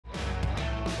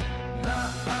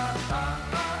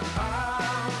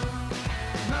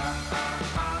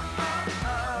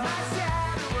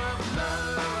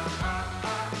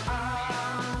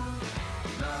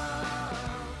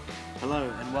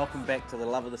welcome back to the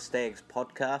Love of the Stags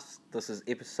podcast. This is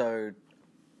episode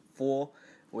 4.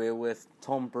 We're with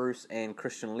Tom Bruce and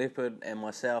Christian Leopard and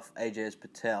myself, Ajaz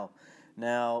Patel.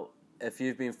 Now, if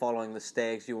you've been following the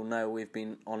Stags, you'll know we've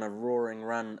been on a roaring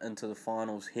run into the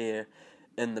finals here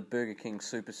in the Burger King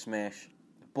Super Smash.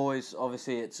 Boys,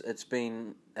 obviously it's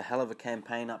been a hell of a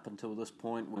campaign up until this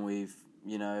point when we've,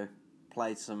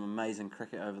 played some amazing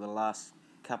cricket over the last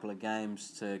couple of games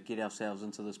to get ourselves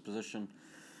into this position.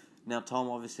 Now, Tom,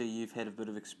 obviously you've had a bit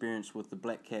of experience with the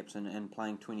Black Caps and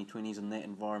playing 2020s in that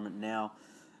environment now.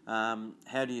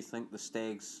 How do you think the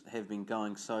Stags have been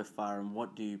going so far, and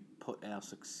what do you put our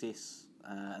success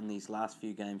in these last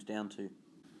few games down to?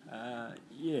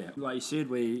 Like you said,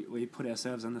 we put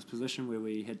ourselves in this position where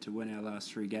we had to win our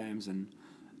last 3 games and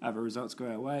other results go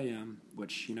our way,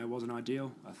 which wasn't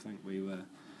ideal. I think we were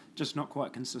just not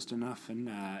quite consistent enough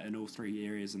in all 3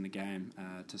 areas in the game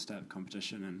to start the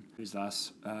competition. And these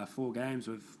last 4 games,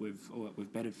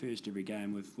 we've batted first every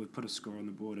game. We've put a score on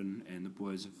the board, and the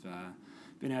boys have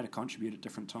been able to contribute at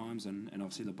different times. And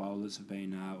obviously the bowlers have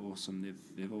been awesome.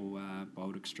 They've all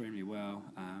bowled extremely well,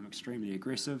 extremely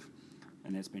aggressive.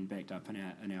 And that's been backed up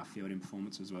in our fielding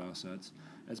performance as well. So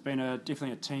it's been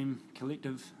definitely a team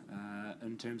collective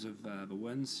in terms of the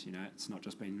wins. It's not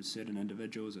just been certain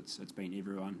individuals. It's been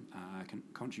everyone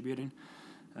contributing,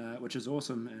 which is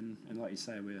awesome. And like you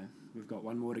say, we've got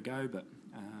one more to go, but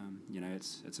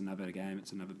it's another game.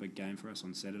 It's another big game for us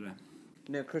on Saturday.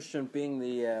 Now, Christian, being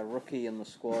the rookie in the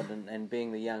squad and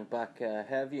being the young buck, how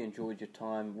have you enjoyed your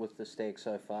time with the Stags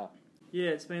so far?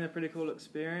 Yeah, it's been a pretty cool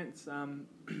experience.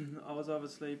 I was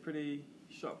obviously pretty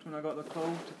shocked when I got the call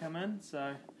to come in,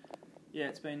 so yeah,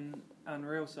 it's been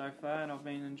unreal so far, and I've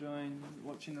been enjoying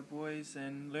watching the boys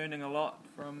and learning a lot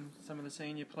from some of the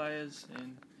senior players,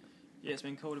 and yeah, it's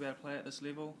been cool to be able to play at this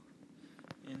level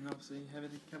and obviously have a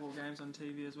couple of games on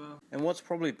TV as well. And what's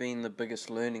probably been the biggest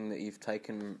learning that you've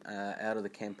taken out of the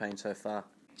campaign so far?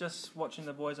 Just watching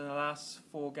the boys in the last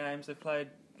 4 games, they've played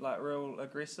real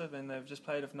aggressive, and they've just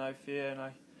played with no fear, and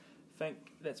I think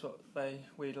that's what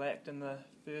we lacked in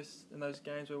those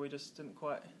games where we just didn't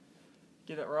quite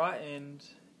get it right. And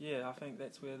yeah, I think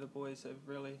that's where the boys have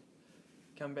really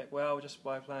come back well, just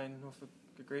by playing with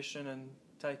aggression and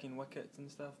taking wickets and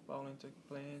stuff, bowling to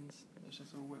plans. It's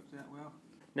just all worked out well.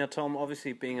 Now, Tom,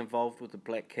 obviously being involved with the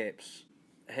Black Caps,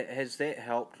 has that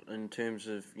helped in terms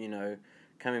of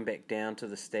coming back down to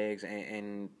the Stags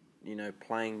and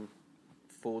playing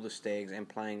for the Stags and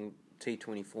playing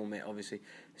T20 format, obviously?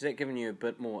 Has that given you a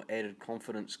bit more added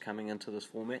confidence coming into this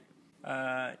format?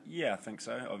 Yeah, I think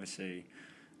so. Obviously,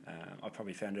 I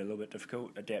probably found it a little bit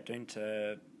difficult adapting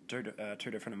to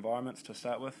two different environments to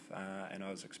start with, and I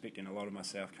was expecting a lot of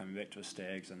myself coming back to the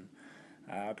Stags, and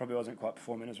I probably wasn't quite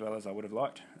performing as well as I would have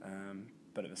liked.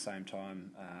 But at the same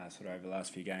time, sort of over the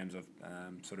last few games, I've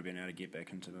sort of been able to get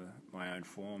back into my own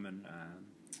form, and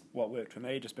what worked for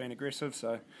me, just being aggressive.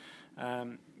 So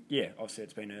obviously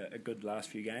it's been a good last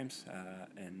few games,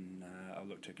 and I'll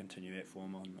look to continue that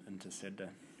form on into Saturday.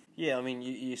 Yeah, I mean,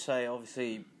 you say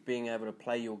obviously being able to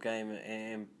play your game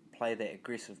and play that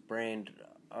aggressive brand.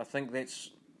 I think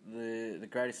that's the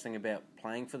greatest thing about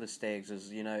playing for the Stags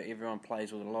is, everyone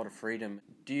plays with a lot of freedom.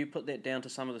 Do you put that down to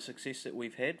some of the success that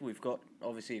we've had? We've got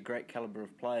obviously a great calibre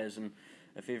of players, and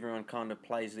if everyone kind of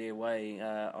plays their way,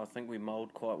 I think we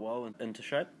mould quite well into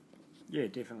shape. Yeah,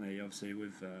 definitely. Obviously,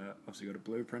 we've got a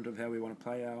blueprint of how we want to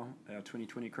play our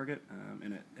 2020 cricket,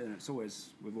 and we've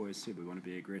always said we want to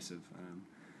be aggressive,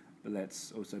 but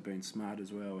that's also been smart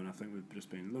as well. And I think we've just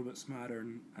been a little bit smarter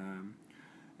in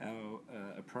our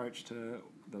approach to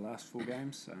the last 4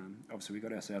 games. Obviously,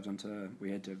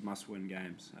 we had to must-win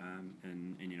games,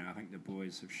 and I think the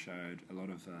boys have showed a lot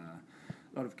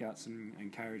of guts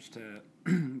and courage to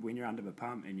when you're under the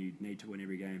pump and you need to win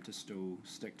every game, to still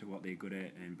stick to what they're good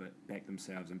at but back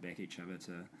themselves and back each other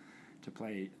to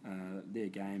play their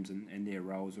games and their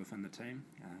roles within the team.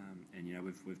 And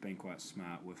we've been quite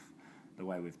smart with the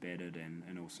way we've batted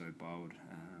and also bowled.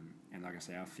 And like I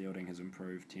say, our fielding has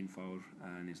improved tenfold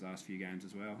in these last few games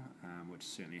as well, which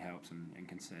certainly helps and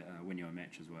can win you a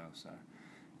match as well. So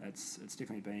it's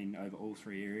definitely been over all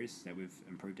 3 areas that we've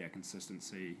improved our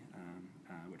consistency,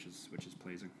 which is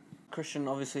pleasing. Christian,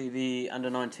 obviously the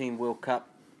Under-19 World Cup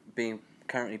being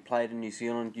currently played in New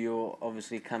Zealand, you're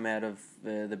obviously come out of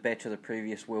the batch of the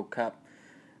previous World Cup.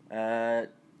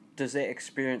 Does that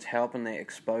experience help in that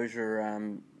exposure?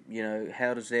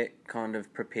 How does that kind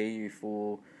of prepare you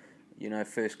for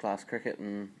first-class cricket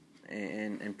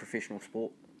and professional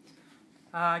sport?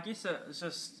 I guess it's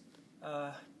just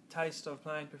a taste of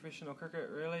playing professional cricket,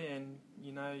 really, and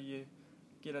you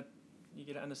get a you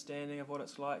get an understanding of what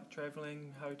it's like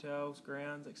travelling, hotels,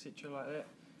 grounds, etc. like that.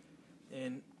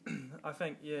 And I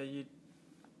think the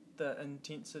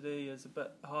intensity is a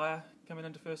bit higher coming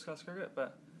into first class cricket,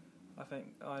 but I think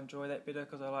I enjoy that better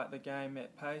because I like the game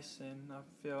at pace, and I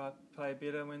feel I play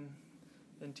better when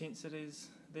the intensity's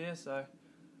there. So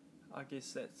I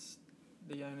guess that's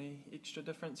the only extra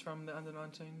difference from the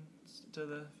under-19 to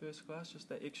the first class, just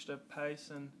that extra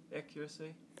pace and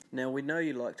accuracy. Now, we know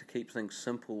you like to keep things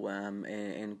simple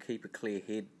and keep a clear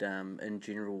head in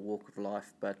general walk of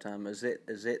life, but is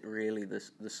that really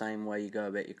the same way you go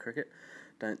about your cricket?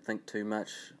 Don't think too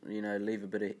much, leave a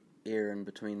bit of air in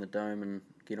between the dome and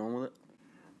get on with it?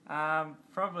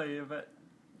 Probably a bit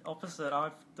opposite. I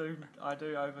do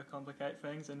overcomplicate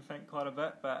things and think quite a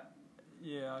bit, but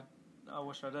yeah, I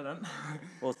wish I didn't.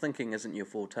 Well, thinking isn't your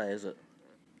forte, is it?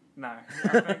 No,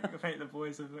 I think the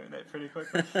boys have learned that pretty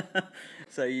quickly.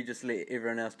 So you just let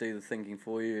everyone else do the thinking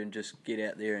for you and just get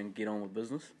out there and get on with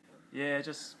business? Yeah,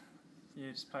 just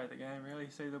play the game really,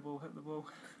 see the ball, hit the ball.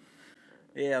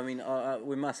 Yeah, I mean,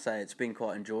 we must say it's been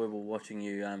quite enjoyable watching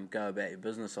you go about your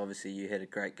business. Obviously, you had a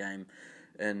great game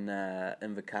in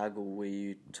Invercargill where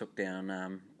you took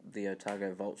down the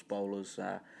Otago Volts bowlers.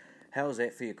 How was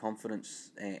that for your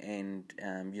confidence and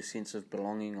your sense of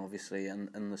belonging, obviously,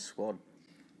 in the squad?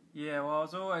 Yeah, well, I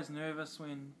was always nervous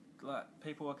when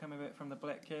people were coming back from the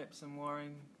Black Caps and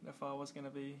worrying if I was going to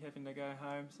be having to go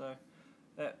home. So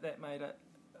that made it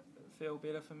feel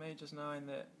better for me, just knowing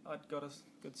that I'd got a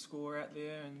good score out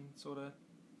there and sort of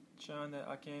showing that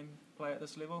I can play at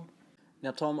this level.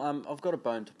 Now, Tom, I've got a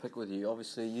bone to pick with you.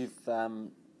 Obviously, you've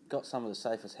got some of the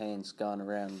safest hands going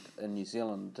around in New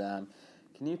Zealand.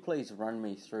 Can you please run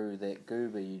me through that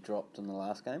goober you dropped in the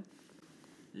last game?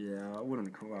 Yeah, I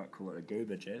wouldn't call it a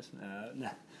goober, Jess. No,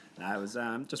 it was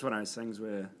just one of those things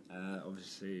where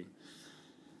obviously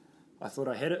I thought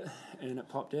I had it and it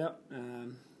popped out.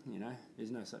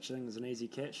 There's no such thing as an easy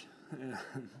catch.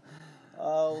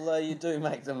 Although you do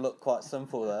make them look quite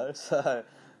simple though, so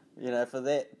for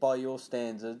that, by your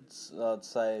standards, I'd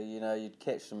say you'd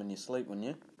catch them in your sleep, wouldn't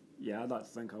you? Yeah, I'd like to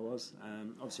think I was.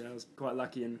 Obviously, I was quite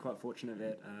lucky and quite fortunate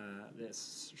that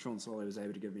Sean Solly was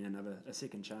able to give me a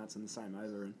second chance in the same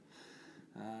over. And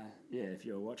if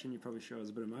you were watching, you're probably sure I was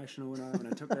a bit emotional when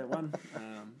I took that one.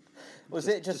 Was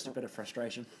that just a bit of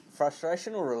frustration?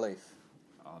 Frustration or relief?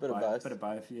 Bit of both. Bit of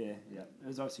both. Yeah. It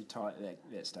was obviously tight at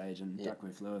that stage, and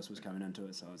Duckworth Lewis was coming into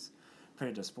it, so I was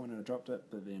pretty disappointed I dropped it,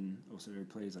 but then also very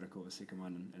pleased that I caught the second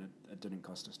one, and it didn't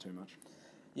cost us too much.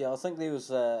 Yeah, I think there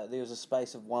was a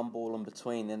space of one ball in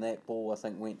between, and that ball I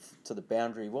think went to the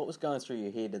boundary. What was going through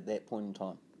your head at that point in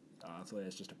time? I thought it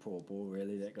was just a poor ball,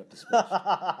 really. That got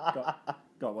dispatched.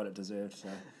 got what it deserved. So.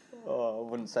 Oh, I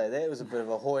wouldn't say that. It was a bit of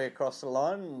a hoy across the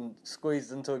line and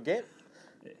squeezed into a gap.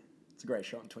 Yeah, it's a great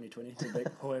shot in 2020 to beat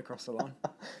hoy across the line.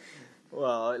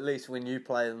 Well, at least when you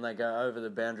play them, they go over the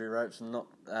boundary ropes and not,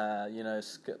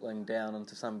 skittling down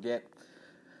into some gap.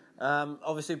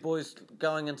 Obviously, boys,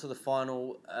 going into the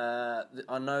final,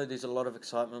 I know there's a lot of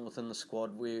excitement within the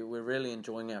squad. We're really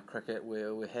enjoying our cricket.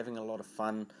 We're having a lot of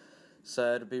fun.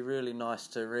 So it'd be really nice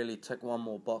to really tick one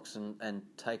more box and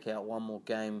take out one more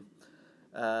game.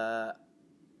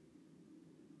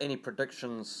 Any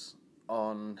predictions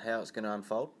on how it's going to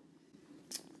unfold?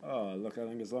 Oh, look, I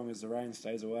think as long as the rain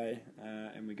stays away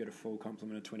and we get a full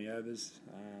complement of 20 overs,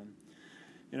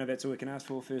 that's all we can ask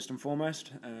for first and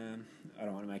foremost. I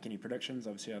don't want to make any predictions.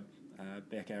 Obviously, I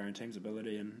back our own team's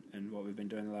ability and what we've been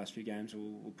doing the last few games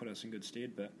will put us in good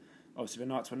stead. But obviously, the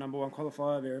Knights were number one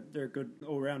qualifier. They're a good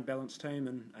all-round balanced team,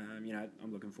 and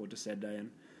I'm looking forward to Saturday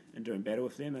and doing battle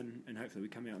with them, and hopefully we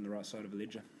come out on the right side of the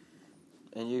ledger.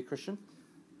 And you, Christian?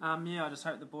 I just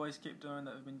hope the boys keep doing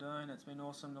what they've been doing. It's been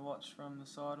awesome to watch from the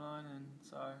sideline, and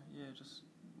so just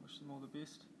wish them all the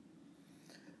best.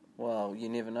 Well, you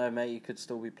never know, mate. You could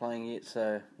still be playing yet,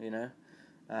 so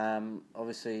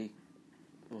obviously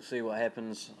we'll see what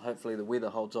happens. Hopefully the weather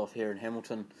holds off here in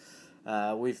Hamilton.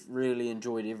 We've really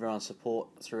enjoyed everyone's support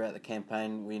throughout the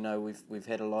campaign. We know we've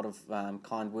had a lot of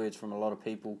kind words from a lot of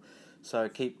people, so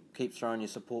keep throwing your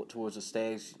support towards the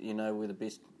Stags. We're the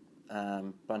best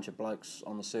bunch of blokes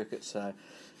on the circuit, so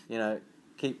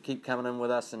keep coming in with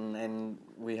us, and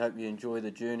we hope you enjoy the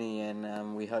journey,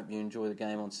 and we hope you enjoy the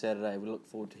game on Saturday. We look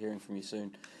forward to hearing from you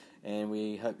soon, and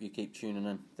we hope you keep tuning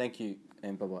in. Thank you,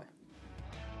 and bye-bye.